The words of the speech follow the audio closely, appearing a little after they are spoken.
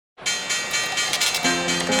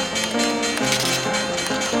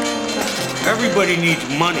Everybody needs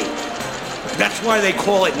money. That's why they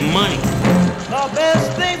call it money. The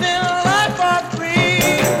best things in life are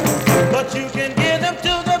free, but you can give them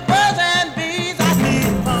to the birds and bees. I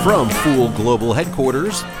need money. From Fool Global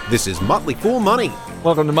Headquarters, this is Motley Fool Money.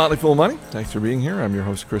 Welcome to Motley Fool Money. Thanks for being here. I'm your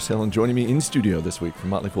host, Chris Hill, and joining me in studio this week from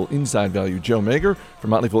Motley Fool Inside Value, Joe Mager, from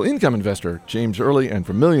Motley Fool Income Investor, James Early, and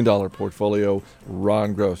from $1 Million Portfolio,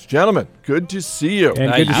 Ron Gross. Gentlemen, good to see you.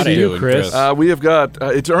 And good to see you, Chris. We have got,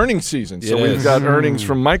 it's earnings season, so we've got earnings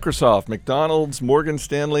from Microsoft, McDonald's, Morgan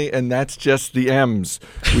Stanley, and that's just the M's.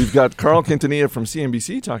 We've got Carl Quintanilla from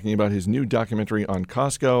CNBC talking about his new documentary on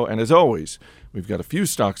Costco, and as always, we've got a few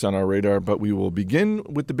stocks on our radar, but we will begin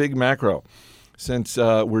with the big macro. Since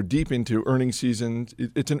we're deep into earnings season,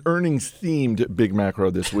 it's an earnings-themed big macro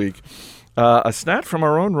this week. A stat from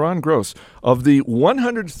our own Ron Gross. Of the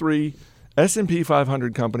 103 S&P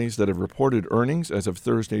 500 companies that have reported earnings as of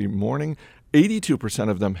Thursday morning, 82%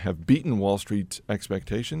 of them have beaten Wall Street's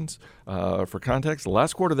expectations. For context,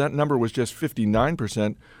 last quarter that number was just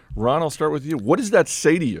 59%. Ron, I'll start with you. What does that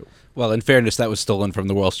say to you? Well, in fairness, that was stolen from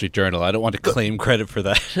the Wall Street Journal. I don't want to claim credit for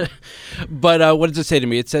that. But what does it say to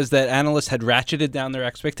me? It says that analysts had ratcheted down their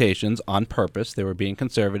expectations on purpose. They were being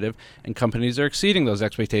conservative, and companies are exceeding those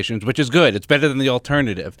expectations, which is good. It's better than the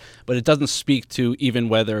alternative. But it doesn't speak to even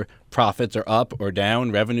whether profits are up or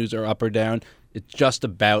down, revenues are up or down. It's just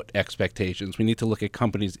about expectations. We need to look at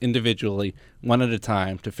companies individually, one at a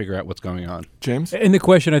time, to figure out what's going on. James? And the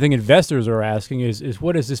question I think investors are asking is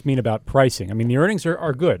what does this mean about pricing? I mean, the earnings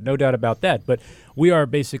are good, no doubt about that, but we are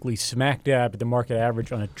basically smack dab at the market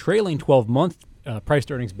average on a trailing 12-month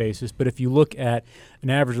price-to-earnings basis. But if you look at an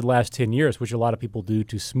average of the last 10 years, which a lot of people do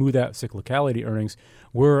to smooth out cyclicality earnings,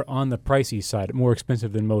 we're on the pricey side, more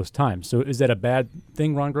expensive than most times. So is that a bad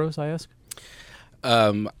thing, Ron Gross, I ask?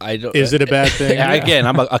 I don't. Is it a bad thing? Again,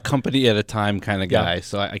 I'm a company at a time kind of guy,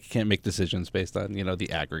 so I can't make decisions based on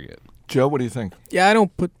the aggregate. Joe, what do you think? Yeah, I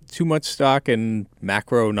don't put too much stock in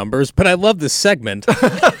macro numbers, but I love this segment.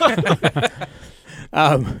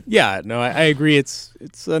 I agree.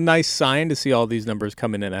 It's a nice sign to see all these numbers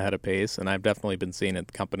coming in ahead of pace, and I've definitely been seeing it in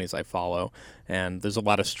the companies I follow. And there's a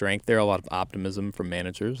lot of strength there, a lot of optimism from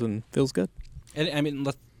managers, and feels good. And I mean,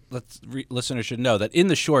 listeners should know that in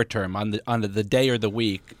the short term, on the day or the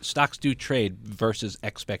week, stocks do trade versus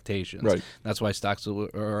expectations. Right. That's why stocks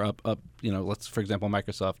are up. Let's, for example,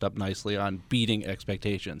 Microsoft up nicely on beating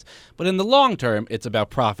expectations. But in the long term, it's about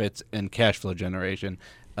profits and cash flow generation.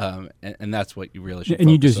 And that's what you really should focus on.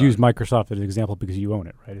 And you just use Microsoft as an example because you own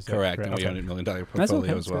it, right? Is that correct? And we own a $1 million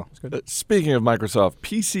portfolio as well. Speaking of Microsoft,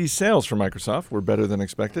 PC sales for Microsoft were better than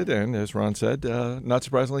expected, and as Ron said, not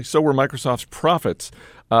surprisingly, so were Microsoft's profits.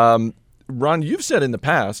 Ron, you've said in the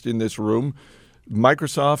past in this room,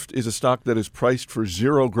 Microsoft is a stock that is priced for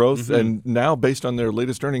zero growth, and now based on their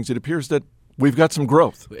latest earnings, it appears that we've got some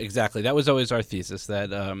growth. Exactly. That was always our thesis,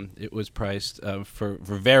 that it was priced for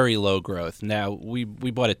very low growth. Now, we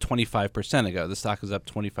bought it 25% ago. The stock is up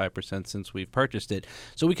 25% since we've purchased it.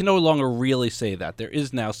 So we can no longer really say that. There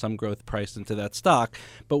is now some growth priced into that stock.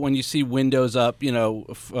 But when you see Windows up,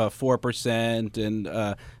 4%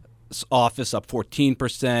 and Office up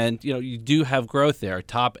 14%, you do have growth there,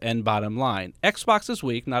 top and bottom line. Xbox is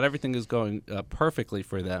weak. Not everything is going perfectly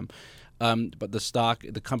for them. But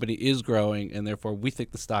the company is growing, and therefore we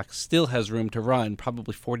think the stock still has room to run,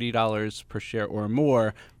 probably $40 per share or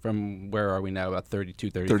more from, where are we now, about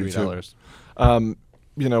 $32, $33.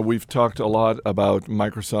 We've talked a lot about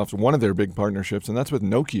Microsoft's, one of their big partnerships, and that's with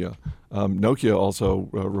Nokia. Nokia also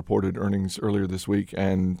reported earnings earlier this week,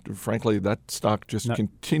 and frankly, that stock just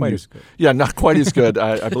continues. Quite as good. Yeah, not quite as good.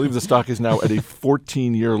 I believe the stock is now at a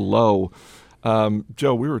 14-year low.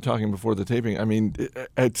 Joe, we were talking before the taping. I mean,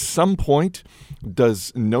 at some point,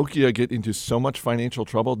 does Nokia get into so much financial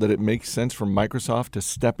trouble that it makes sense for Microsoft to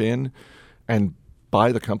step in and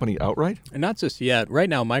buy the company outright? And not just yet. Right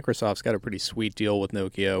now, Microsoft's got a pretty sweet deal with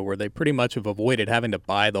Nokia where they pretty much have avoided having to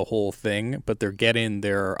buy the whole thing, but they're getting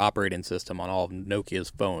their operating system on all of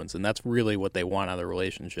Nokia's phones, and that's really what they want out of the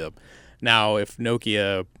relationship. Now, if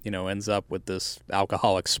Nokia, ends up with this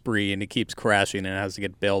alcoholic spree and it keeps crashing and has to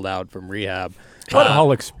get bailed out from rehab. What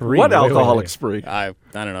alcoholic spree? What alcoholic spree? I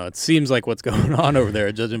don't know. It seems like what's going on over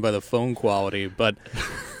there, judging by the phone quality. But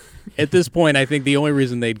at this point, I think the only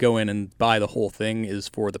reason they'd go in and buy the whole thing is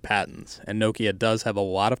for the patents. And Nokia does have a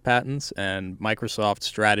lot of patents, and Microsoft's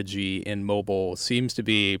strategy in mobile seems to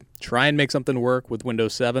be try and make something work with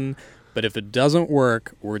Windows 7. But if it doesn't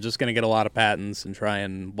work, we're just going to get a lot of patents and try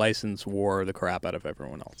and license war the crap out of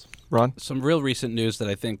everyone else. Ron? Some real recent news that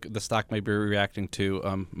I think the stock may be reacting to,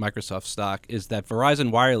 Microsoft stock, is that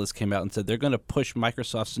Verizon Wireless came out and said they're going to push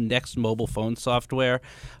Microsoft's next mobile phone software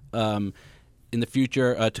in the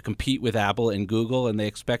future to compete with Apple and Google, and they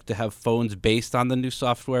expect to have phones based on the new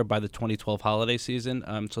software by the 2012 holiday season.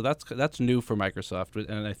 So that's new for Microsoft,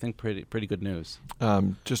 and I think pretty good news.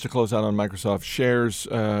 Just to close out on Microsoft, shares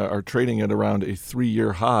are trading at around a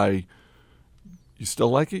 3-year high. You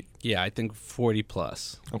still like it? Yeah, I think 40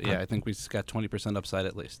 plus. Okay. Yeah, I think we've got 20% upside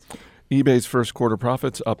at least. eBay's first quarter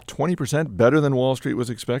profits up 20%, better than Wall Street was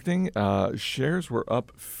expecting. Shares were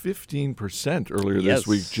up 15% earlier this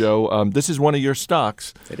week, Joe. This is one of your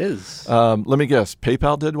stocks. It is. Let me guess,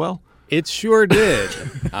 PayPal did well? It sure did.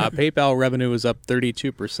 PayPal revenue was up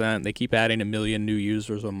 32%. They keep adding 1 million new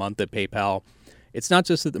users a month at PayPal. It's not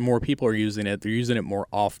just that the more people are using it, they're using it more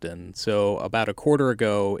often. So about a quarter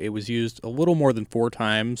ago, it was used a little more than 4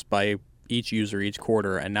 times by each user each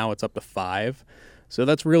quarter, and now it's up to 5. So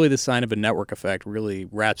that's really the sign of a network effect really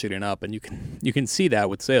ratcheting up, and you can see that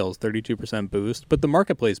with sales, 32% boost. But the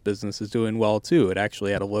marketplace business is doing well too. It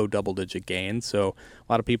actually had a low double-digit gain, so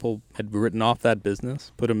a lot of people had written off that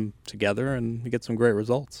business, put them together, and get some great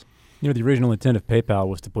results. The original intent of PayPal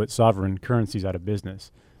was to put sovereign currencies out of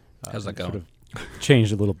business. How's that going? Sort of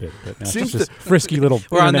changed a a little bit, but now Seems it's just frisky little.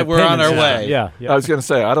 We're on our way. Yeah. I was going to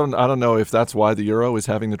say I don't know if that's why the euro is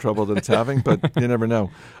having the trouble that it's having, but you never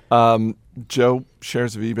know. Joe,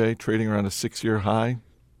 shares of eBay trading around a 6-year high.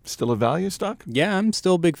 Still a value stock? Yeah, I'm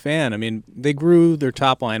still a big fan. I mean, they grew their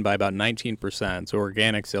top line by about 19%, so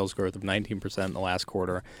organic sales growth of 19% in the last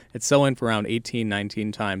quarter. It's selling for around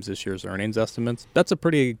 19 times this year's earnings estimates. That's a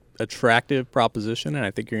pretty attractive proposition, and I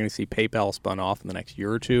think you're going to see PayPal spun off in the next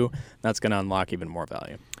year or two. That's going to unlock even more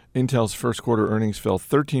value. Intel's first quarter earnings fell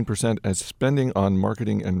 13% as spending on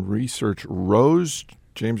marketing and research rose.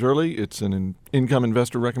 James Early, it's an income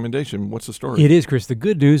investor recommendation. What's the story? It is, Chris. The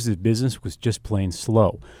good news is business was just plain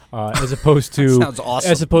slow, as opposed to sounds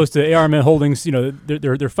awesome. As opposed to ARM Holdings.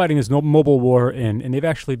 They're fighting this mobile war, and they've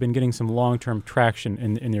actually been getting some long-term traction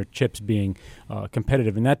in their chips being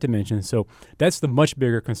competitive in that dimension. So that's the much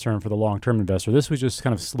bigger concern for the long-term investor. This was just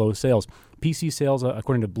kind of slow sales. PC sales,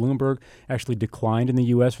 according to Bloomberg, actually declined in the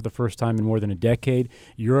U.S. for the first time in more than a decade.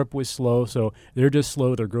 Europe was slow, so they're just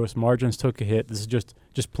slow. Their gross margins took a hit. This is just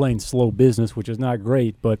plain slow business, which is not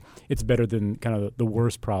great, but it's better than kind of the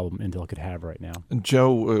worst problem Intel could have right now. And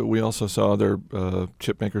Joe, we also saw their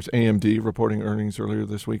chip makers AMD reporting earnings earlier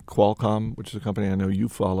this week. Qualcomm, which is a company I know you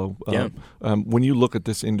follow. When you look at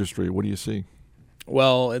this industry, what do you see?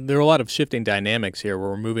 Well, there are a lot of shifting dynamics here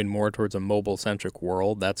where we're moving more towards a mobile-centric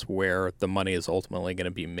world. That's where the money is ultimately going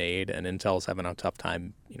to be made, and Intel's having a tough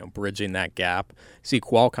time, bridging that gap. See,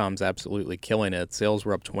 Qualcomm's absolutely killing it. Sales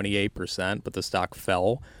were up 28%, but the stock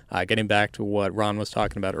fell. Getting back to what Ron was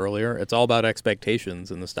talking about earlier, it's all about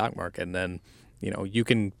expectations in the stock market. And then, you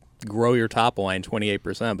can grow your top line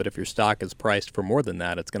 28%, but if your stock is priced for more than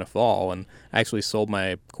that, it's going to fall. And I actually sold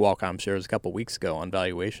my Qualcomm shares a couple weeks ago on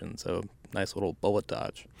valuation, so nice little bullet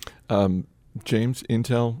dodge. James,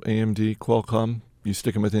 Intel, AMD, Qualcomm, you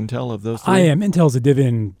sticking with Intel of those three? I am. Intel's a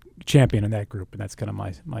dividend champion in that group, and that's kind of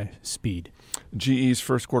my speed. GE's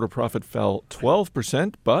first quarter profit fell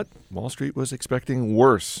 12%, but Wall Street was expecting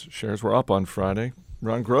worse. Shares were up on Friday.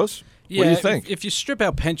 Ron Gross, what do you think? If you strip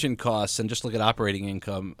out pension costs and just look at operating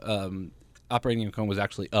income was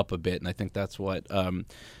actually up a bit, and I think that's what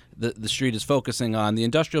the street is focusing on. The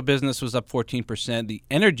industrial business was up 14%. The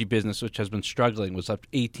energy business, which has been struggling, was up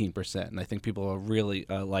 18%, and I think people are really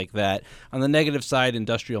like that. On the negative side,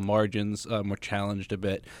 industrial margins were challenged a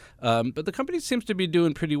bit. But the company seems to be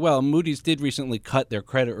doing pretty well. Moody's did recently cut their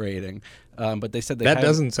credit rating, but they said that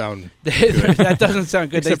doesn't sound that doesn't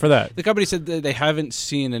sound good. Except for that. The company said that they haven't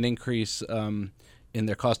seen an increase in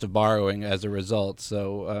their cost of borrowing as a result.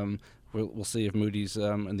 So we'll see if Moody's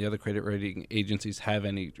and the other credit rating agencies have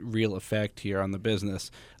any real effect here on the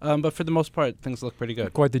business. But for the most part, things look pretty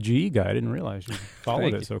good. Quite the GE guy. I didn't realize you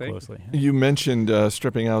followed it so closely. You mentioned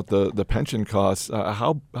stripping out the pension costs.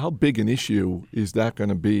 How big an issue is that going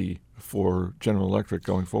to be for General Electric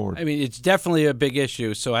going forward? I mean, it's definitely a big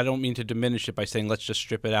issue, so I don't mean to diminish it by saying let's just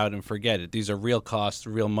strip it out and forget it. These are real costs,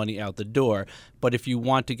 real money out the door. But if you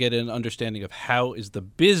want to get an understanding of how is the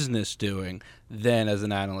business doing, then as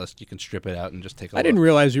an analyst, you can strip it out and just take a look. I didn't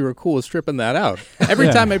realize you were cool with stripping that out. Every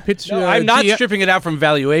time I pitched I'm not stripping it out from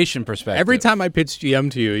valuation perspective. Every time I pitched GM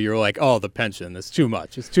to you, you're like, oh, the pension, it's too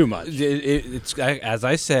much. It's too much. It's as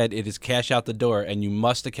I said, it is cash out the door, and you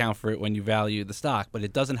must account for it when you value the stock. But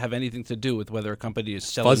it doesn't have anything to do with whether a company is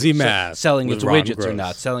selling its widgets or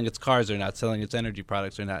not, selling its cars or not, selling its energy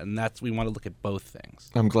products or not. And we want to look at both things.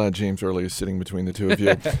 I'm glad James Early is sitting between between the two of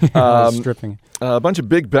you. Stripping. A bunch of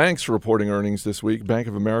big banks reporting earnings this week. Bank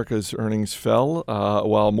of America's earnings fell,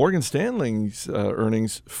 while Morgan Stanley's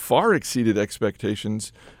earnings far exceeded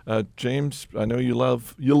expectations. James, I know you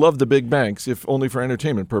love the big banks, if only for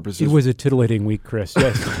entertainment purposes. It was a titillating week, Chris.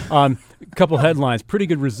 Yes. A couple headlines. Pretty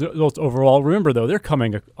good results overall. Remember, though, they're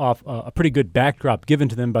coming off a pretty good backdrop given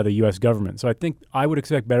to them by the U.S. government. So I think I would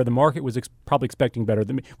expect better. The market was probably expecting better.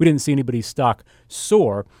 We didn't see anybody's stock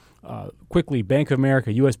soar. Quickly, Bank of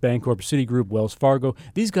America, U.S. Bancorp, Citigroup, Wells Fargo,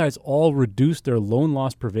 these guys all reduced their loan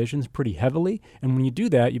loss provisions pretty heavily. And when you do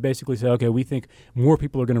that, you basically say, okay, we think more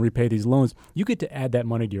people are going to repay these loans. You get to add that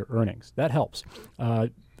money to your earnings. That helps.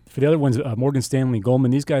 For the other ones, Morgan Stanley,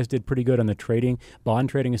 Goldman, these guys did pretty good on the trading, bond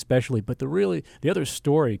trading especially. But the other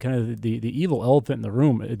story, kind of the evil elephant in the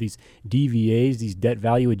room, these DVAs, these debt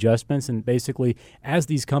value adjustments, and basically as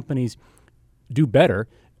these companies do better,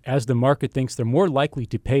 as the market thinks they're more likely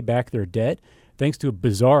to pay back their debt, thanks to a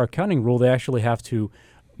bizarre accounting rule, they actually have to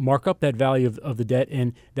mark up that value of the debt,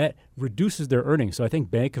 and that reduces their earnings. So I think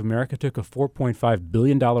Bank of America took a $4.5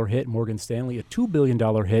 billion hit, Morgan Stanley a $2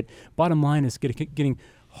 billion hit. Bottom line is getting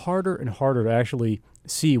harder and harder to actually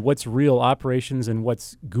see what's real operations and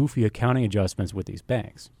what's goofy accounting adjustments with these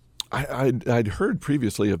banks. I'd heard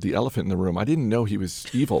previously of the elephant in the room. I didn't know he was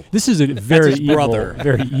evil. This is a very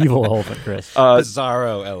evil elephant, Chris.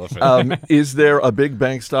 Bizarro elephant. Is there a big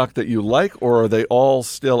bank stock that you like, or are they all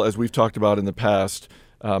still, as we've talked about in the past,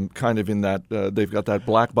 kind of in that they've got that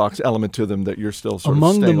black box element to them that you're still sort of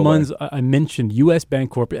staying away? Among the ones I mentioned, U.S.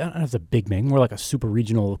 Bancorp, I don't know if it's a big bank, more like a super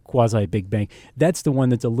regional, quasi-big bank. That's the one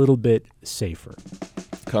that's a little bit safer.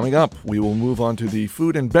 Coming up, we will move on to the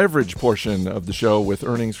food and beverage portion of the show with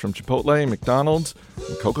earnings from Chipotle, McDonald's,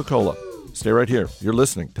 and Coca-Cola. Stay right here. You're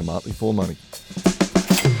listening to Motley Fool Money.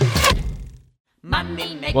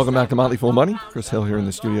 Welcome back to Motley Fool Money. Chris Hill here in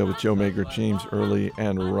the studio with Joe Mager, James Early,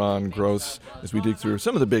 and Ron Gross as we dig through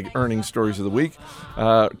some of the big earnings stories of the week.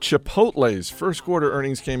 Chipotle's first quarter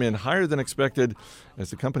earnings came in higher than expected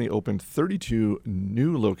as the company opened 32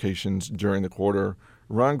 new locations during the quarter.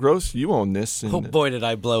 Ron Gross, you own this. Oh boy, did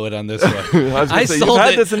I blow it on this one! I sold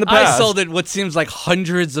this in the past. I sold it what seems like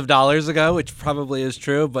hundreds of dollars ago, which probably is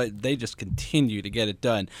true, but they just continue to get it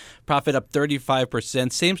done. Profit up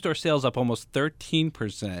 35%. Same-store sales up almost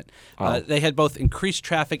 13%. They had both increased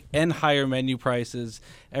traffic and higher menu prices.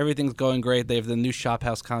 Everything's going great. They have the new shop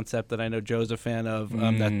house concept that I know Joe's a fan of,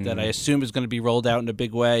 that I assume is going to be rolled out in a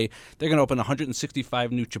big way. They're going to open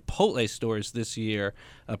 165 new Chipotle stores this year,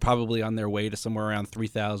 probably on their way to somewhere around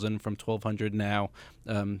 3,000 from 1,200 now.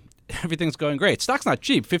 Everything's going great. Stock's not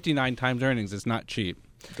cheap. 59 times earnings is not cheap.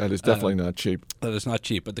 That is definitely not cheap. That is not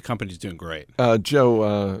cheap, but the company's doing great.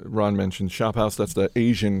 Joe, Ron mentioned Shop House. That's the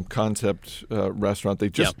Asian concept restaurant.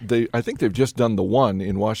 I think they've just done the one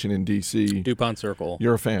in Washington, D.C. DuPont Circle.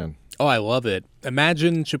 You're a fan. Oh, I love it.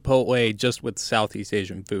 Imagine Chipotle just with Southeast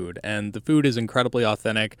Asian food, and the food is incredibly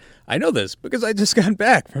authentic. I know this because I just got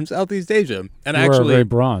back from Southeast Asia, and you are very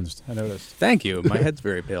bronzed. I noticed. Thank you. My head's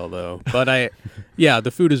very pale though, but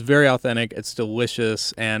the food is very authentic. It's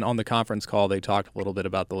delicious, and on the conference call, they talked a little bit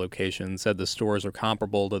about the location. Said the stores are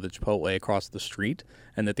comparable to the Chipotle across the street,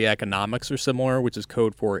 and that the economics are similar, which is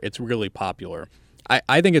code for it's really popular.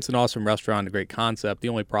 I think it's an awesome restaurant, a great concept. The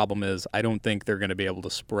only problem is I don't think they're going to be able to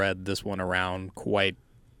spread this one around quite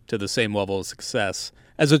to the same level of success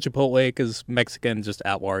as a Chipotle, because Mexican just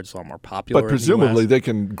at large is a lot more popular. But presumably they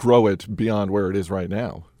can grow it beyond where it is right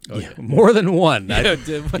now. Oh, yeah. More than one.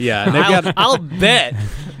 I'll bet.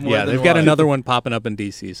 They've got another one popping up in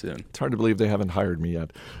D.C. soon. It's hard to believe they haven't hired me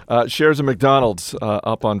yet. Shares of McDonald's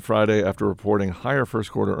up on Friday after reporting higher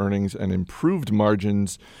first quarter earnings and improved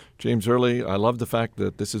margins. James Early, I love the fact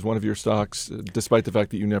that this is one of your stocks, despite the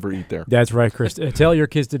fact that you never eat there. That's right, Chris. Tell your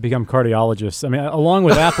kids to become cardiologists. I mean, along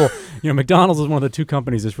with Apple, McDonald's is one of the two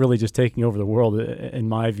companies that's really just taking over the world, in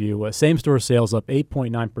my view. Same-store sales up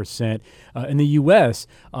 8.9%. In the U.S.,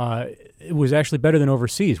 it was actually better than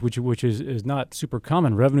overseas, which is not super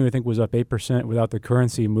common. Revenue, I think, was up 8% without the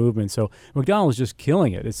currency movement. So McDonald's just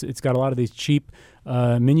killing it. It's got a lot of these cheap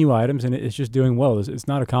menu items, and it's just doing well. It's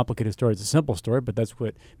not a complicated story. It's a simple story, but that's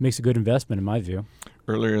what makes a good investment, in my view.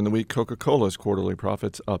 Earlier in the week, Coca-Cola's quarterly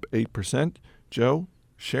profits up 8%. Joe,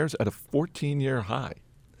 shares at a 14-year high.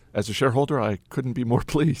 As a shareholder, I couldn't be more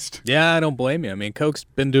pleased. Yeah, I don't blame you. I mean, Coke's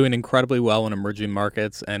been doing incredibly well in emerging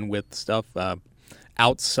markets and with stuff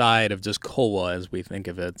outside of just cola as we think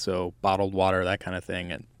of it, so bottled water, that kind of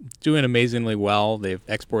thing, and doing amazingly well. They've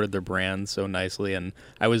exported their brand so nicely, and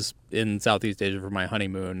I was in Southeast Asia for my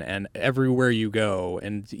honeymoon, and everywhere you go,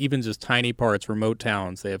 and even just tiny parts, remote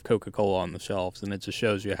towns, they have Coca-Cola on the shelves, and it just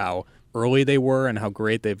shows you how early they were and how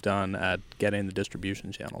great they've done at getting the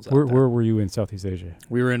distribution channels out there. Where were you in Southeast Asia?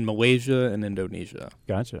 We were in Malaysia and Indonesia.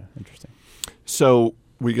 Gotcha. Interesting. So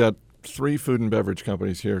we got 3 food and beverage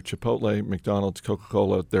companies here, Chipotle, McDonald's,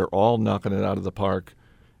 Coca-Cola. They're all knocking it out of the park.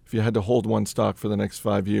 If you had to hold one stock for the next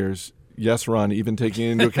 5 years, yes, Ron, even taking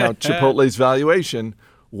into account Chipotle's valuation,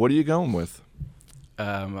 what are you going with?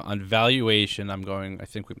 On valuation, I'm going, I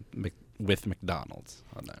think, with McDonald's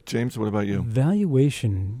on that. James, what about you?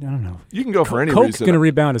 Valuation, I don't know. You can go for any Coke's reason. going to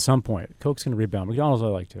rebound at some point. Coke's going to rebound. McDonald's I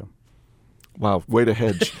like too. Wow, way to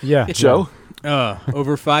hedge. Yeah. Joe?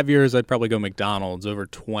 Over 5 years, I'd probably go McDonald's. Over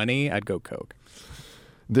 20, I'd go Coke.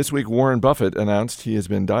 This week, Warren Buffett announced he has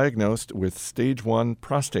been diagnosed with stage 1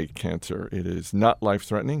 prostate cancer. It is not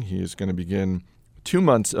life-threatening. He is going to begin 2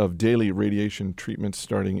 months of daily radiation treatment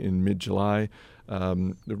starting in mid-July.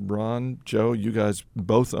 Ron, Joe, you guys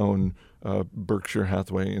both own Berkshire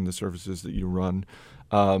Hathaway in the services that you run.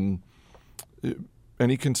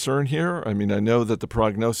 Any concern here? I mean, I know that the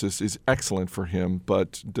prognosis is excellent for him,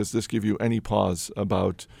 but does this give you any pause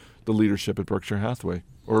about the leadership at Berkshire Hathaway,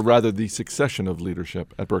 or rather the succession of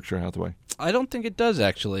leadership at Berkshire Hathaway? I don't think it does,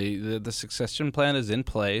 actually. The succession plan is in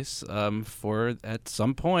place for, at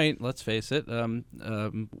some point, let's face it,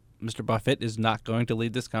 Mr. Buffett is not going to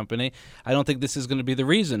lead this company. I don't think this is going to be the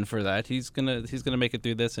reason for that. He's gonna make it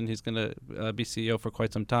through this, and he's going to be CEO for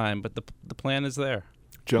quite some time, but the plan is there.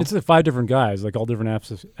 Joe? It's the 5 different guys, like all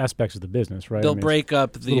different aspects of the business, right? They'll break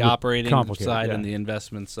up the operating side yeah. and the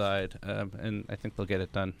investment side, and I think they'll get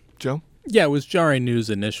it done. Joe? Yeah, it was jarring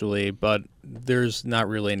news initially, but there's not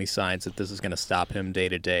really any signs that this is going to stop him day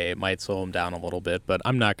to day. It might slow him down a little bit, but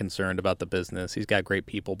I'm not concerned about the business. He's got great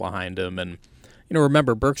people behind him, and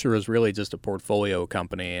remember, Berkshire is really just a portfolio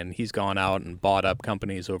company, and he's gone out and bought up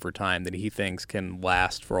companies over time that he thinks can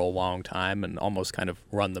last for a long time and almost kind of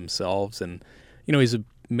run themselves. And he's a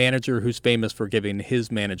manager who's famous for giving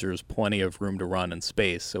his managers plenty of room to run and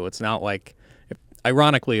space. So it's not like,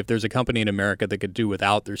 ironically, if there's a company in America that could do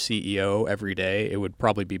without their CEO every day, it would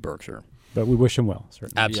probably be Berkshire. But we wish him well,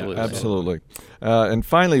 certainly. Absolutely. Yeah, Absolutely. And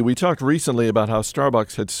finally, we talked recently about how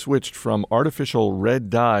Starbucks had switched from artificial red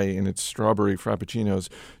dye in its strawberry frappuccinos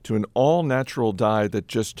to an all-natural dye that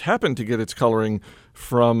just happened to get its coloring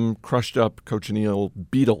from crushed-up cochineal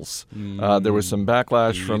beetles. There was some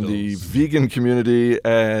backlash from the vegan community,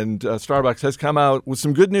 and Starbucks has come out with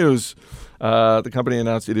some good news. The company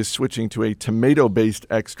announced it is switching to a tomato-based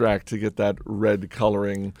extract to get that red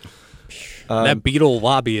coloring. That beetle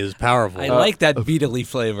lobby is powerful. I like that beetly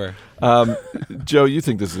flavor. Joe, you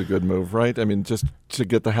think this is a good move, right? I mean, just to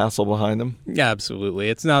get the hassle behind them? Yeah, absolutely.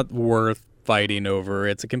 It's not worth fighting over.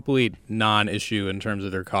 It's a complete non-issue in terms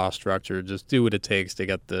of their cost structure. Just do what it takes to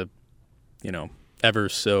get the, ever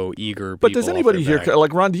so eager people. But does anybody here,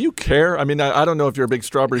 like Ron, do you care? I mean, I don't know if you're a big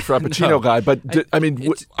strawberry frappuccino guy, but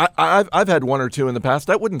I've had one or two in the past.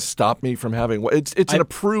 That wouldn't stop me from having one. It's an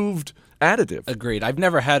approved additive. Agreed. I've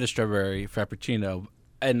never had a strawberry frappuccino,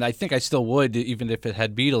 and I think I still would, even if it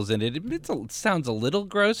had beetles in it. It sounds a little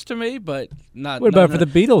gross to me, but not. What about for the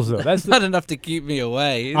beetles, though? That's not enough to keep me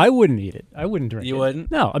away. I wouldn't eat it. I wouldn't drink it. You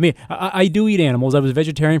wouldn't? No. I mean, I do eat animals. I was a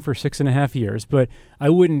vegetarian for 6.5 years, but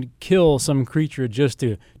I wouldn't kill some creature just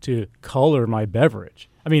to color my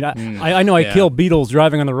beverage. I mean, I know I kill beetles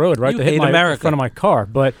driving on the road, right? You to hit hate the front of my car,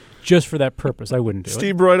 but just for that purpose, I wouldn't do it.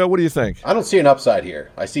 Steve Broido, what do you think? I don't see an upside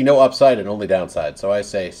here. I see no upside and only downside. So I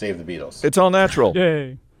say save the Beatles. It's all natural.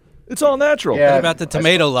 Yay. It's all natural. Yeah. What about the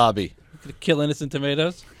tomato lobby? You could kill innocent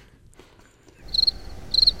tomatoes?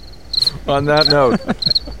 On that note,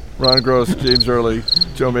 Ron Gross, James Early,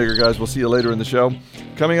 Joe Mager, guys, we'll see you later in the show.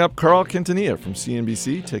 Coming up, Carl Quintanilla from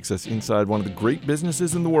CNBC takes us inside one of the great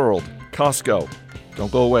businesses in the world, Costco.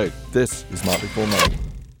 Don't go away. This is Motley Fool Money.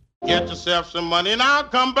 Get yourself some money and I'll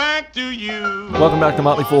come back to you. Welcome back to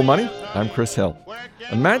Motley Fool Money. I'm Chris Hill.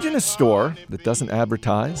 Imagine a store that doesn't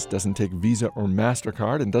advertise, doesn't take Visa or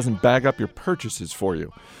MasterCard, and doesn't bag up your purchases for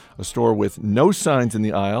you. A store with no signs in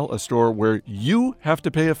the aisle, a store where you have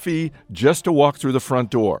to pay a fee just to walk through the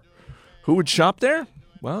front door. Who would shop there?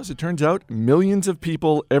 Well, as it turns out, millions of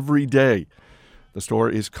people every day. The store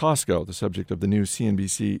is Costco, the subject of the new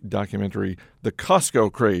CNBC documentary, The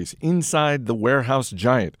Costco Craze, Inside the Warehouse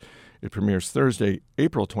Giant. It premieres Thursday,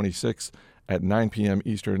 April 26th at 9 p.m.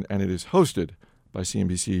 Eastern, and it is hosted by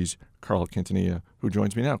CNBC's Carl Quintanilla, who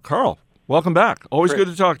joins me now. Carl, Welcome back. Always Great.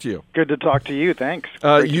 good to talk to you. Good to talk to you. Thanks.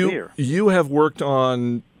 Great to be here. You have worked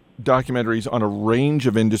on documentaries on a range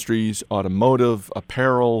of industries, automotive,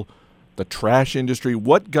 apparel, the trash industry.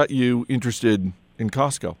 What got you interested in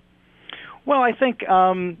Costco? Well, I think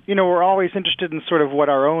we're always interested in sort of what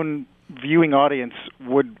our own viewing audience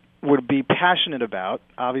would be passionate about.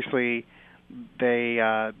 Obviously, they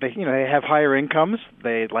have higher incomes.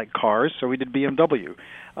 They like cars, so we did BMW.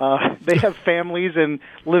 They have families and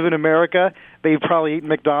live in America. They probably eat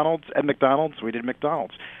McDonald's at McDonald's. We did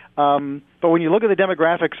McDonald's. But when you look at the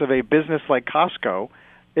demographics of a business like Costco,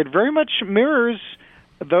 it very much mirrors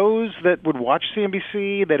those that would watch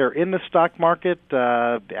CNBC, that are in the stock market.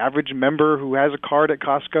 The average member who has a card at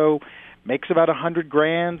Costco makes about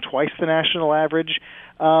 $100,000, twice the national average.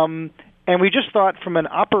 And we just thought, from an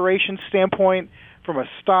operations standpoint, from a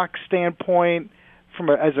stock standpoint,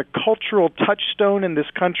 as a cultural touchstone in this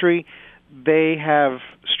country, they have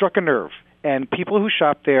struck a nerve. And people who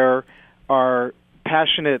shop there are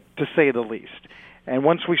passionate, to say the least. And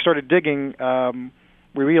once we started digging,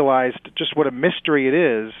 we realized just what a mystery it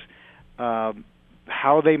is,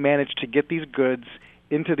 how they managed to get these goods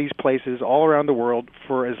into these places all around the world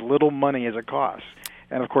for as little money as it costs.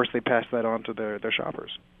 And, of course, they pass that on to their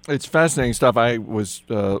shoppers. It's fascinating stuff. I was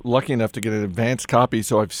lucky enough to get an advanced copy,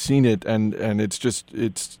 so I've seen it, and it's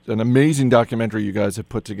an amazing documentary you guys have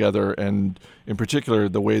put together, and in particular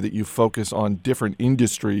the way that you focus on different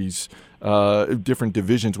industries, different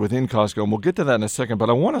divisions within Costco, and we'll get to that in a second. But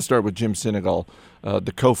I want to start with Jim Sinegal,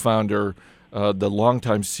 the co-founder, the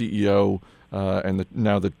longtime CEO, and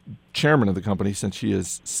now the chairman of the company since he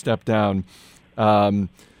has stepped down.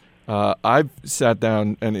 I've sat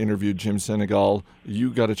down and interviewed Jim Sinegal.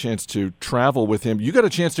 You got a chance to travel with him. You got a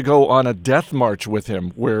chance to go on a death march with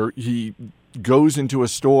him where he goes into a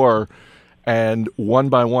store and one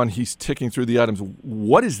by one he's ticking through the items.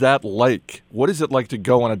 What is that like? What is it like to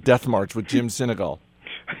go on a death march with Jim Sinegal?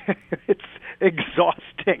 It's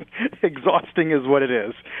exhausting. Exhausting is what it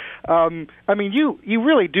is. You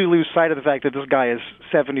really do lose sight of the fact that this guy is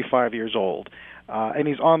 75 years old, and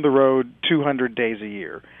he's on the road 200 days a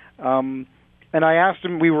year. And I asked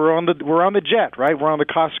him, we're on the jet, right? We're on the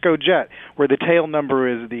Costco jet, where the tail number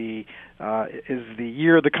is the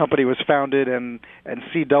year the company was founded, and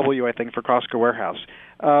CW, I think, for Costco Warehouse.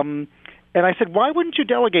 And I said, why wouldn't you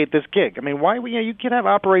delegate this gig? I mean, you can have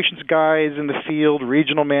operations guys in the field,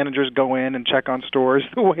 regional managers go in and check on stores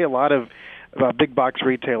the way a lot of big box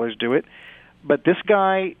retailers do it. But this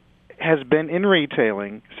guy has been in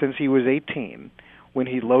retailing since he was 18. When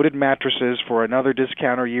he loaded mattresses for another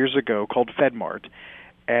discounter years ago called FedMart.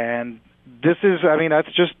 And this is,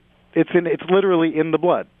 it's literally in the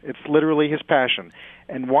blood. It's literally his passion.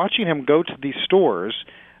 And watching him go to these stores,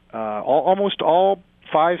 almost all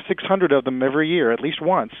 500-600 of them every year, at least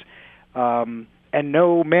once, and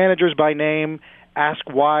know managers by name, ask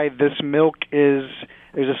why this milk there's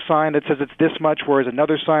a sign that says it's this much, whereas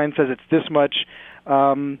another sign says it's this much.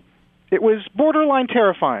 It was borderline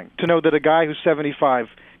terrifying to know that a guy who's 75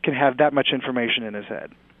 can have that much information in his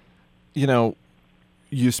head. You know,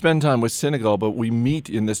 you spend time with Sinegal, but we meet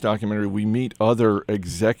in this documentary, we meet other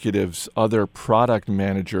executives, other product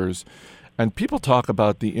managers, and people talk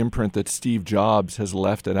about the imprint that Steve Jobs has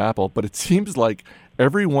left at Apple, but it seems like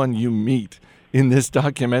everyone you meet in this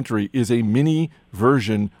documentary is a mini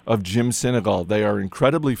version of Jim Sinegal. They are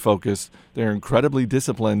incredibly focused, they're incredibly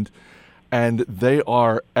disciplined, and they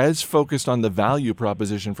are as focused on the value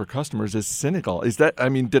proposition for customers as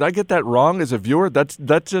Sinegal. Did I get that wrong as a viewer? That's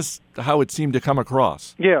just how it seemed to come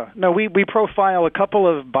across. Yeah. No, we profile a couple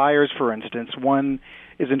of buyers, for instance. One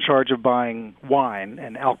is in charge of buying wine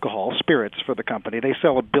and alcohol, spirits for the company. They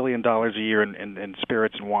sell $1 billion a year in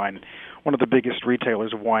spirits and wine, one of the biggest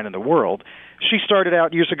retailers of wine in the world. She started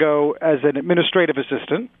out years ago as an administrative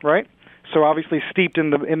assistant, right? So obviously steeped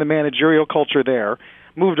in the managerial culture there.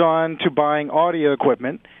 Moved on to buying audio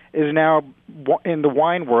equipment, is now in the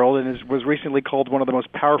wine world, and was recently called one of the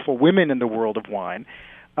most powerful women in the world of wine.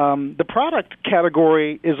 The product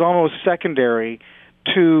category is almost secondary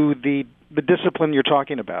to the discipline you're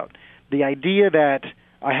talking about. The idea that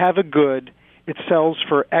I have a good, it sells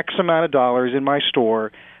for X amount of dollars in my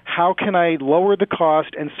store, how can I lower the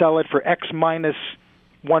cost and sell it for X minus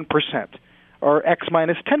 1% or X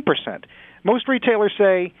minus 10%? Most retailers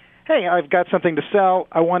say, hey, I've got something to sell.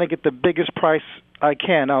 I want to get the biggest price I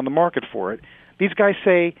can on the market for it. These guys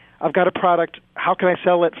say, I've got a product. How can I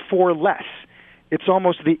sell it for less? It's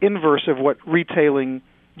almost the inverse of what retailing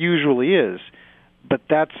usually is. But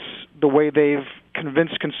that's the way they've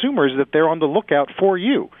convinced consumers that they're on the lookout for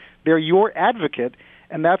you. They're your advocate,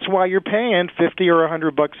 and that's why you're paying $50 or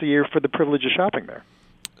 $100 a year for the privilege of shopping there.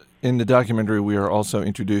 In the documentary, we are also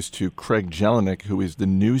introduced to Craig Jelinek, who is the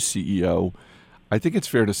new CEO. I think it's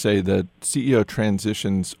fair to say that CEO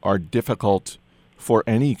transitions are difficult for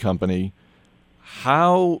any company.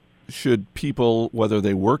 How should people, whether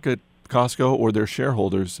they work at Costco or their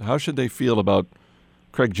shareholders, how should they feel about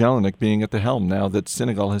Craig Jelinek being at the helm now that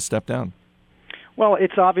Senegal has stepped down? Well,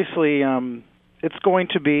 it's obviously it's going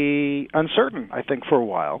to be uncertain, I think, for a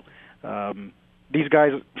while. These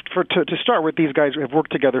guys, to start with, these guys have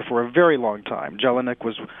worked together for a very long time. Jelinek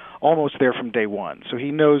was almost there from day one, so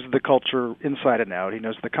he knows the culture inside and out. He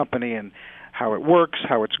knows the company and how it works,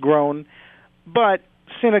 how it's grown. But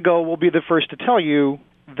Senegal will be the first to tell you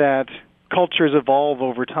that cultures evolve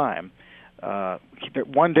over time.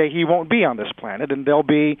 One day he won't be on this planet, and there'll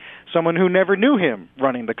be someone who never knew him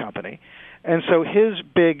running the company. And so his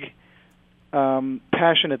big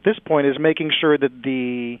passion at this point is making sure that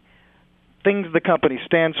the things the company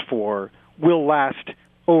stands for will last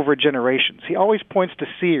over generations. He always points to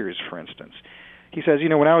Sears, for instance. He says,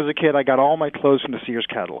 when I was a kid, I got all my clothes from the Sears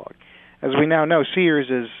catalog. As we now know, Sears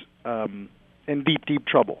is in deep, deep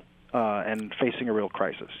trouble and facing a real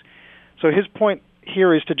crisis. So his point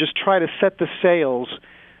here is to just try to set the sails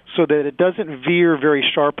so that it doesn't veer very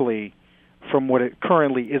sharply from what it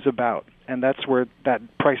currently is about. And that's where that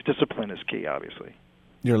price discipline is key, obviously.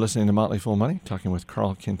 You're listening to Motley Fool Money, talking with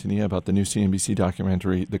Carl Quintanilla about the new CNBC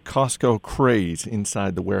documentary, The Costco Craze,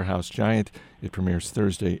 Inside the Warehouse Giant. It premieres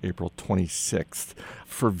Thursday, April 26th.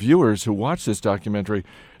 For viewers who watch this documentary,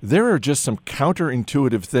 there are just some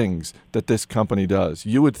counterintuitive things that this company does.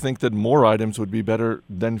 You would think that more items would be better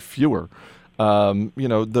than fewer.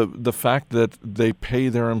 The fact that they pay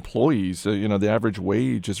their employees, the average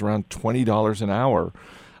wage is around $20 an hour.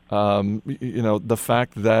 The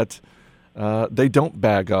fact that they don't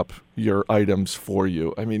bag up your items for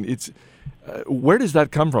you. I mean, it's where does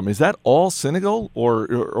that come from? Is that all Senegal,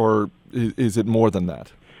 or is it more than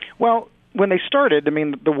that? Well, when they started,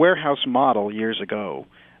 the warehouse model years ago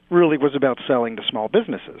really was about selling to small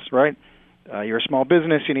businesses, right? You're a small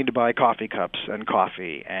business, you need to buy coffee cups and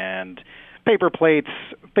coffee and paper plates,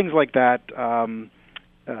 things like that,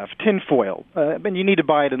 tin foil, and you need to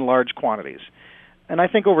buy it in large quantities. And I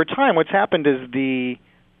think over time what's happened is the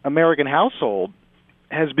American household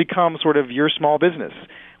has become sort of your small business.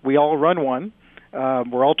 We all run one.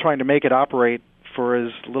 We're all trying to make it operate for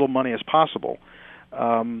as little money as possible.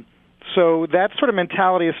 So that sort of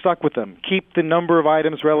mentality is stuck with them. Keep the number of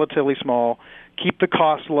items relatively small, keep the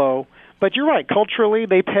cost low. But you're right, culturally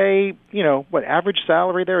they pay, average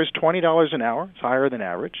salary there is $20 an hour. It's higher than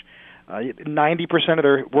average. 90% of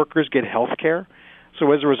their workers get health care.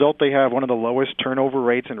 So as a result, they have one of the lowest turnover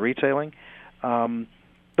rates in retailing.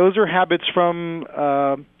 Those are habits from,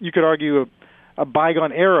 you could argue, a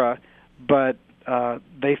bygone era, but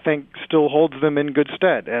they think still holds them in good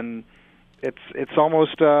stead. And it's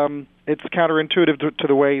almost it's counterintuitive to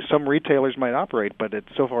the way some retailers might operate, but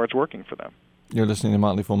so far it's working for them. You're listening to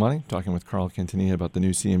Motley Fool Money, talking with Carl Quintanilla about the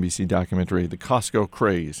new CNBC documentary, The Costco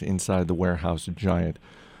Craze, Inside the Warehouse Giant.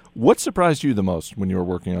 What surprised you the most when you were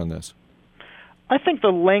working on this? I think the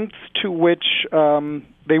length to which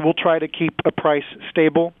they will try to keep a price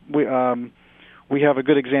stable. We have a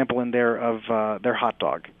good example in there of their hot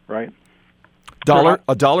dog, right?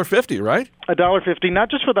 $1.50, right? $1.50, not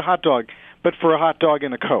just for the hot dog, but for a hot dog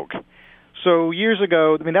and a Coke. So years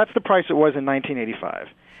ago, that's the price it was in 1985.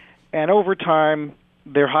 And over time,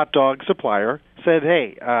 their hot dog supplier said,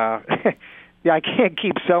 hey, I can't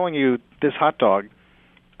keep selling you this hot dog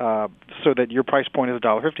so that your price point is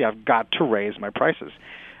 $1.50. I've got to raise my prices.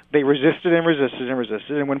 They resisted and resisted and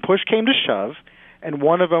resisted, and when push came to shove, and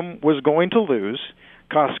one of them was going to lose,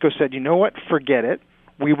 Costco said, you know what, forget it.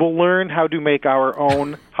 We will learn how to make our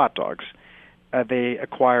own hot dogs. They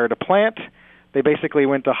acquired a plant. They basically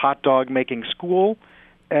went to hot dog making school,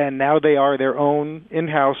 and now they are their own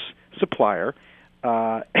in-house supplier,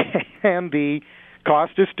 and the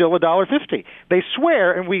cost is still $1.50. They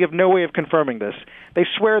swear, and we have no way of confirming this, they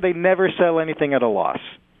swear they never sell anything at a loss,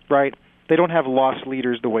 right? They don't have loss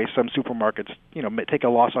leaders the way some supermarkets, take a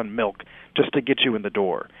loss on milk just to get you in the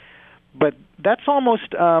door. But that's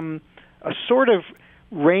almost a sort of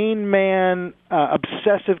Rain Man,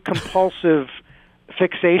 obsessive-compulsive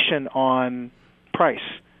fixation on price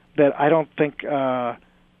that I don't think I'd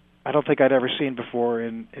ever seen before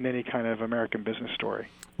in any kind of American business story.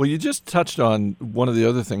 Well, you just touched on one of the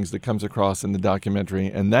other things that comes across in the documentary,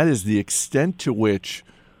 and that is the extent to which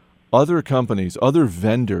other companies, other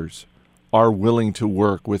vendors, are willing to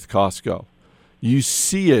work with Costco. You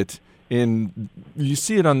see it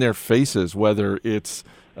on their faces, whether it's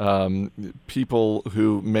people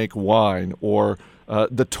who make wine, or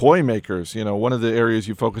the toy makers. You know, one of the areas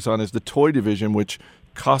you focus on is the toy division, which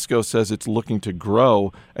Costco says it's looking to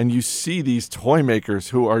grow. And you see these toy makers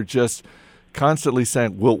who are just constantly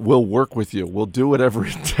saying, we'll work with you. We'll do whatever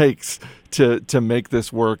it takes to make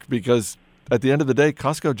this work, because at the end of the day,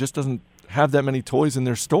 Costco just doesn't have that many toys in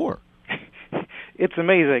their store. It's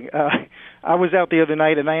amazing. I was out the other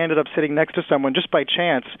night, and I ended up sitting next to someone just by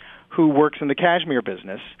chance who works in the cashmere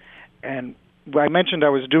business. And I mentioned I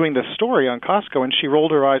was doing this story on Costco, and she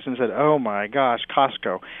rolled her eyes and said, "Oh, my gosh,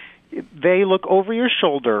 Costco. They look over your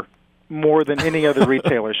shoulder more than any other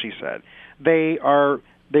retailer," she said.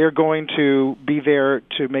 They're going to be there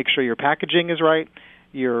to make sure your packaging is right,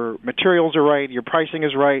 your materials are right, your pricing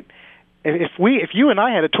is right. If you and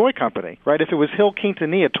I had a toy company, right, if it was Hill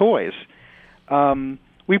Quintanilla Toys,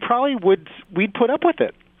 we'd put up with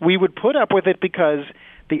it. We would put up with it because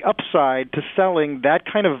the upside to selling that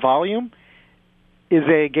kind of volume is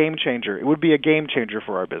a game changer. It would be a game changer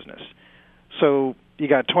for our business. So you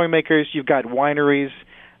got toy makers, you've got wineries,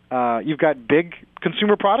 you've got big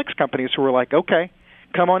consumer products companies who are like, okay,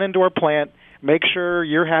 come on into our plant, make sure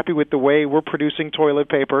you're happy with the way we're producing toilet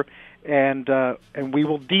paper, and we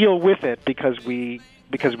will deal with it because we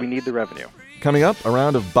need the revenue. Coming up, a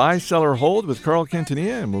round of buy, sell, or hold with Carl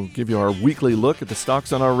Quintanilla, and we'll give you our weekly look at the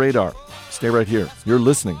stocks on our radar. Stay right here. You're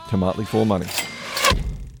listening to Motley Fool Money.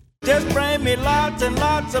 Just bring me lots and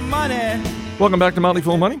lots of money. Welcome back to Motley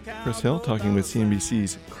Fool Money. Chris Hill talking with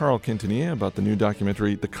CNBC's Carl Quintanilla about the new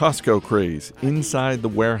documentary, The Costco Craze, Inside the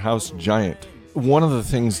Warehouse Giant. One of the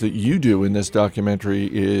things that you do in this documentary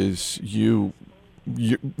is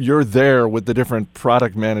you're there with the different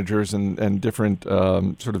product managers and different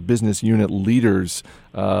sort of business unit leaders,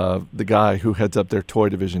 the guy who heads up their toy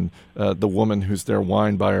division, the woman who's their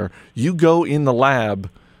wine buyer. You go in the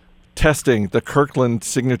lab testing the Kirkland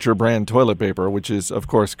signature brand toilet paper, which is, of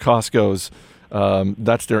course, Costco's.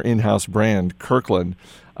 That's their in-house brand, Kirkland.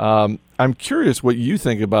 I'm curious what you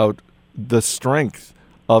think about the strength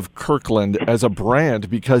of Kirkland as a brand,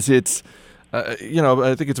 because it's, I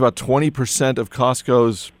think it's about 20% of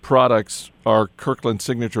Costco's products are Kirkland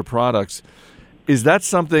signature products. Is that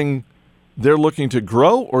something they're looking to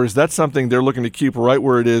grow, or is that something they're looking to keep right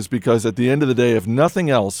where it is? Because at the end of the day, if nothing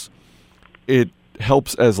else, it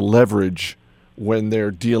helps as leverage when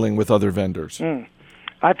they're dealing with other vendors.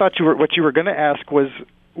 I thought what you were going to ask was,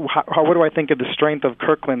 what do I think of the strength of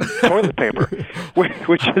Kirkland toilet paper,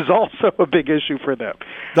 which is also a big issue for them.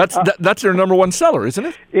 That's their number one seller, isn't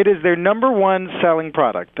it? It is their number one selling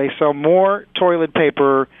product. They sell more toilet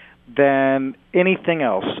paper than anything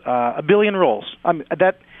else. 1 billion rolls.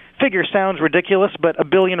 That figure sounds ridiculous, but 1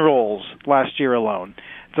 billion rolls last year alone.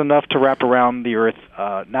 It's enough to wrap around the earth,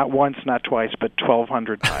 not once, not twice, but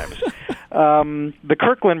 1,200 times. The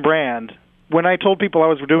Kirkland brand, when I told people I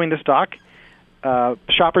was doing this doc,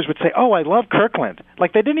 shoppers would say, "Oh, I love Kirkland."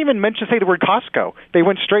 Like, they didn't even say the word Costco. They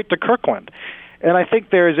went straight to Kirkland. And I think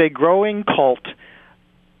there is a growing cult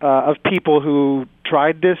of people who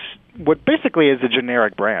tried this, what basically is a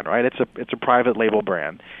generic brand, right? It's a private label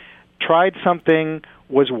brand. Tried something,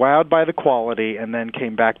 was wowed by the quality, and then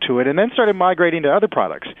came back to it, and then started migrating to other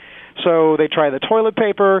products. So they try the toilet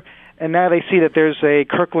paper, and now they see that there's a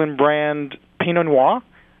Kirkland brand Pinot Noir,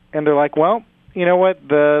 and they're like, well, you know what,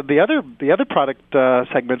 the other product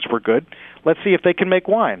segments were good. Let's see if they can make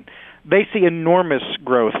wine. They see enormous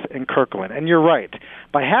growth in Kirkland, and you're right.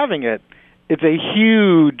 By having it, it's a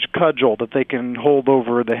huge cudgel that they can hold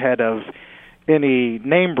over the head of any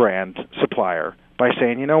name brand supplier by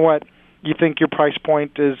saying, you know what, you think your price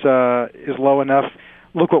point is low enough?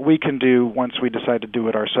 Look what we can do once we decide to do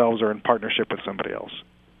it ourselves or in partnership with somebody else.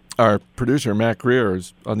 Our producer, Matt Greer,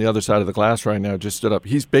 is on the other side of the glass right now, just stood up.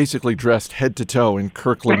 He's basically dressed head to toe in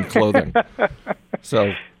Kirkland clothing.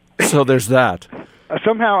 So there's that.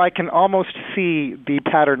 Somehow I can almost see the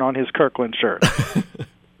pattern on his Kirkland shirt.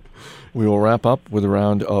 We will wrap up with a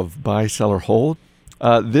round of buy, sell, or hold.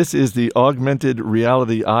 This is the augmented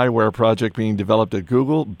reality eyewear project being developed at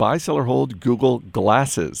Google. Buy, sell, or hold Google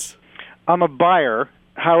Glasses. I'm a buyer.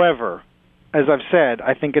 However, as I've said,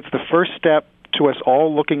 I think it's the first step to us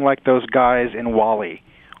all looking like those guys in WALL-E,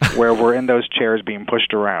 where we're in those chairs being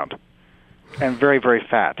pushed around and very, very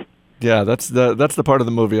fat. Yeah, that's the part of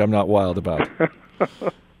the movie I'm not wild about.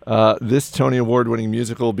 This Tony Award-winning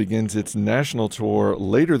musical begins its national tour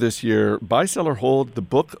later this year. Buy, sell, or hold the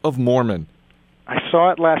Book of Mormon. I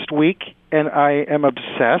saw it last week, and I am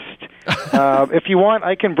obsessed. If you want,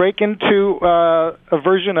 I can break into a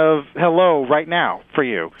version of Hello right now for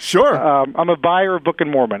you. Sure. I'm a buyer of Book of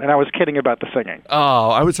Mormon, and I was kidding about the singing. Oh,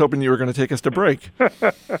 I was hoping you were going to take us to break.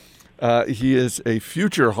 He is a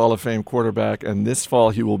future Hall of Fame quarterback, and this fall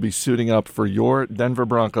he will be suiting up for your Denver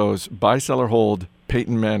Broncos. Buy, sell, or hold,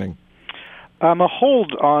 Peyton Manning. A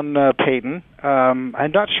hold on Peyton.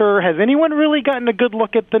 I'm not sure. Has anyone really gotten a good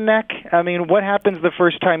look at the neck? I mean, what happens the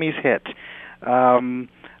first time he's hit?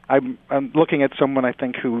 I'm looking at someone I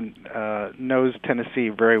think who knows Tennessee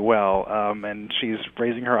very well, and she's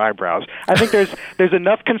raising her eyebrows. I think there's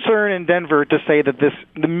enough concern in Denver to say that this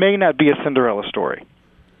may not be a Cinderella story.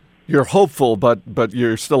 You're hopeful, but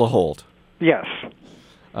you're still a hold. Yes.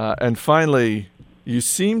 And finally, you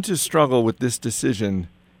seem to struggle with this decision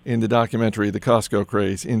in the documentary, The Costco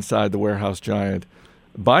Craze, Inside the Warehouse Giant.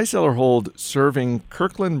 Buy, sell, or hold serving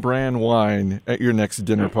Kirkland brand wine at your next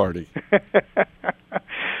dinner party.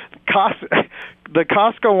 The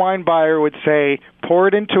Costco wine buyer would say, pour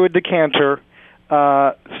it into a decanter,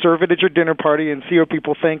 serve it at your dinner party, and see what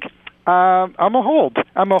people think. I'm a hold.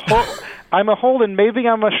 I'm a hold, and maybe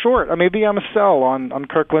I'm a short, or maybe I'm a sell on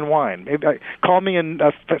Kirkland wine. Call me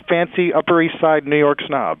a fancy Upper East Side New York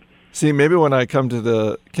snob. See, maybe when I come to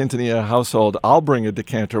the Quintanilla household, I'll bring a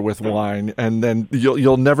decanter with wine, and then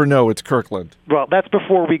you'll never know it's Kirkland. Well, that's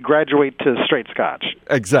before we graduate to straight Scotch.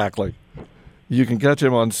 Exactly. You can catch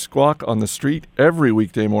him on Squawk on the Street every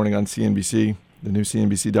weekday morning on CNBC. The new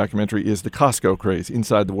CNBC documentary is The Costco Craze,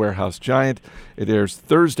 Inside the Warehouse Giant. It airs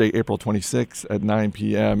Thursday, April 26th at 9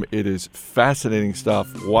 p.m. It is fascinating stuff.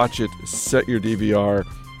 Watch it. Set your DVR.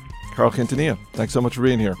 Carl Quintanilla, thanks so much for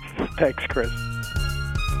being here. Thanks, Chris.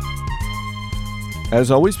 As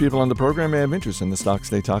always, people on the program may have interest in the stocks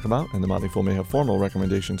they talk about, and the Motley Fool may have formal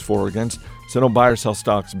recommendations for or against, so don't buy or sell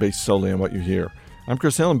stocks based solely on what you hear. I'm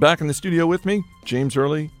Chris Hill, and back in the studio with me, James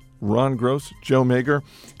Early, Ron Gross, Joe Mager.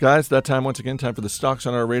 Guys, that time once again, time for the stocks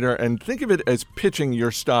on our radar. And think of it as pitching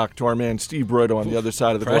your stock to our man Steve Broido on the other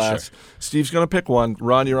side of the glass. Steve's going to pick one.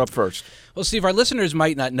 Ron, you're up first. Well, Steve, our listeners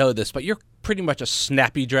might not know this, but you're pretty much a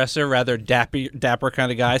snappy dresser, rather dapper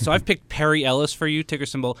kind of guy. So I've picked Perry Ellis for you, ticker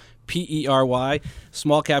symbol PERY,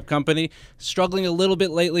 small cap company. Struggling a little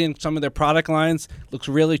bit lately in some of their product lines. Looks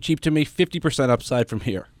really cheap to me, 50% upside from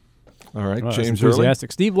here. All right, Well, James enthusiastic.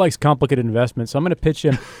 Early. Steve likes complicated investments, so I'm going to pitch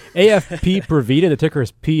him AFP Provida. The ticker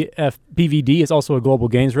is PVD. It's also a global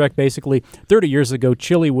gains rec, basically. 30 years ago,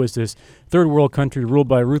 Chile was this third world country ruled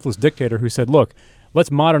by a ruthless dictator who said, look,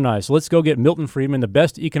 let's modernize. Let's go get Milton Friedman, the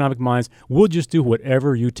best economic minds. We'll just do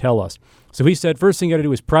whatever you tell us. So he said, first thing you got to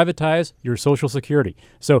do is privatize your Social Security.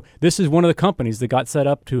 So this is one of the companies that got set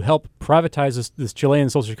up to help privatize this Chilean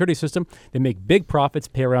Social Security system. They make big profits,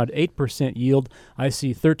 pay around 8% yield. I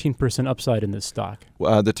see 13% upside in this stock.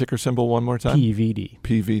 The ticker symbol one more time. PVD.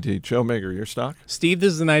 PVD. Joe Mager, your stock? Steve,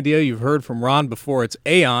 this is an idea you've heard from Ron before. It's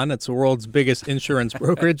Aon. It's the world's biggest insurance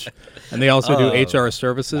brokerage, and they also do HR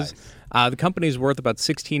services. Nice. The company's worth about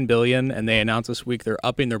 $16 billion, and they announced this week they're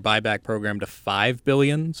upping their buyback program to $5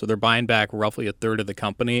 billion. So they're buying back roughly a third of the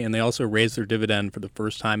company, and they also raised their dividend for the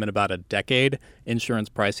first time in about a decade. Insurance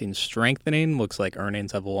pricing strengthening. Looks like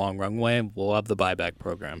earnings have a long runway. We'll love the buyback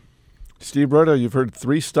program. Steve Broido, you've heard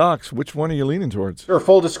 3 stocks. Which one are you leaning towards? Sure,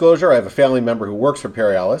 full disclosure, I have a family member who works for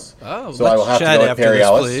Perry Ellis. Oh, so I will have to go with Perry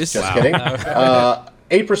Ellis. Please. Just kidding.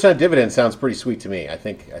 8% dividend sounds pretty sweet to me. I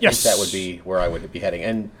think that would be where I would be heading.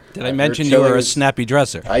 And did I mention you were a snappy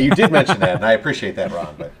dresser? You did mention that, and I appreciate that,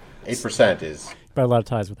 Ron. But 8% is. Got a lot of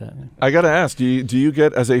ties with that. I got to ask, do you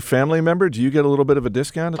get, as a family member, do you get a little bit of a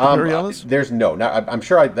discount at the Perry Ellis? I'm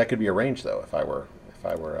sure that could be arranged though if I were.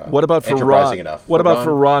 What about for Ron? Enough. What about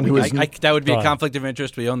for Ron, who is that would be a conflict of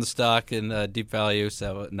interest. We own the stock in Deep Value,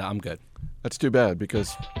 so no, I'm good. That's too bad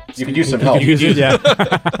because you could use some help.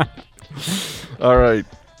 All right.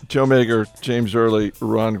 Joe Mager, James Early,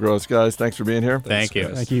 Ron Gross. Guys, thanks for being here. Thank you.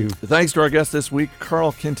 Thank you. Thanks to our guest this week,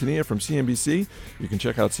 Carl Quintanilla from CNBC. You can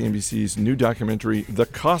check out CNBC's new documentary, The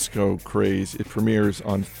Costco Craze. It premieres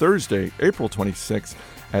on Thursday, April 26th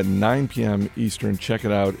at 9 p.m. Eastern. Check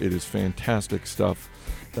it out. It is fantastic stuff.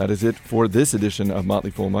 That is it for this edition of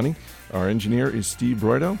Motley Fool Money. Our engineer is Steve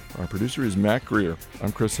Broido. Our producer is Matt Greer.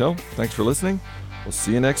 I'm Chris Hill. Thanks for listening. We'll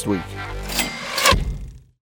see you next week.